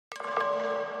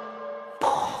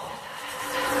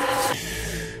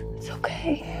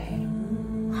okay?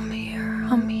 I'm here.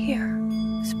 I'm here.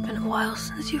 It's been a while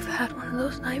since you've had one of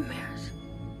those nightmares.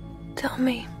 Tell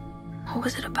me, what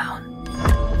was it about?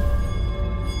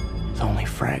 It's only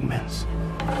fragments.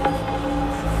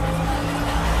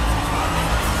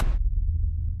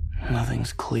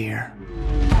 Nothing's clear.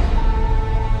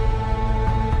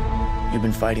 You've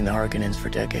been fighting the Harkonnens for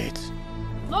decades.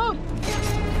 Look!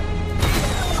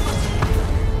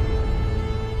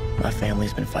 My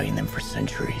family's been fighting them for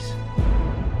centuries.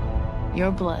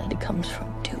 Your blood comes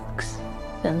from dukes,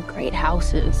 then great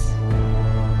houses.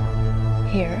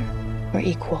 Here, we're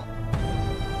equal.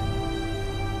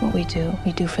 What we do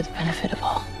for the benefit of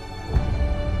all.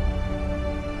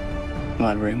 Well,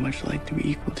 I'd very much like to be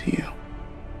equal to you.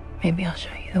 Maybe I'll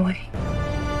show you the way.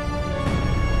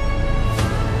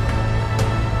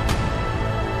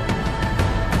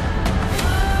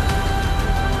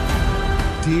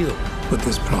 Deal with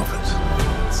this prophet.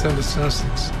 Send to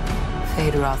Sussex.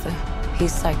 Fade Rother.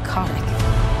 He's psychotic.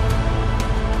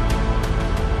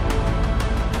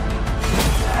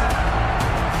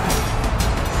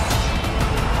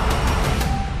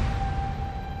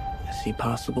 I see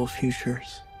possible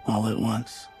futures all at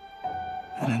once.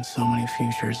 And in so many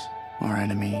futures, our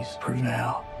enemies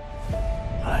prevail.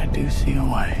 But I do see a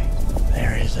way.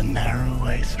 There is a narrow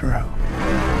way through.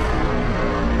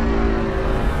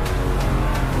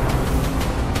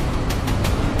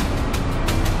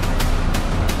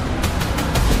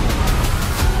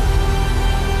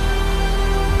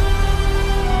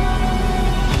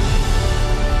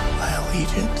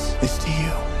 Allegiance is to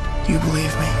you. Do you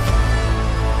believe me?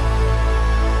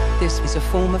 This is a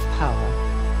form of power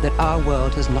that our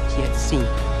world has not yet seen.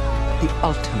 The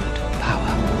ultimate power.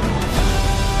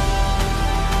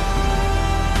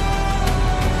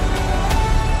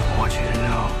 I want you to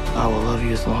know I will love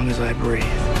you as long as I breathe.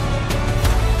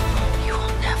 You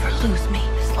will never lose me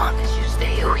as long as you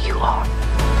stay who you are.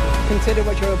 Consider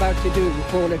what you're about to do,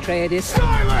 Paul Atreides.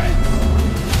 Silence!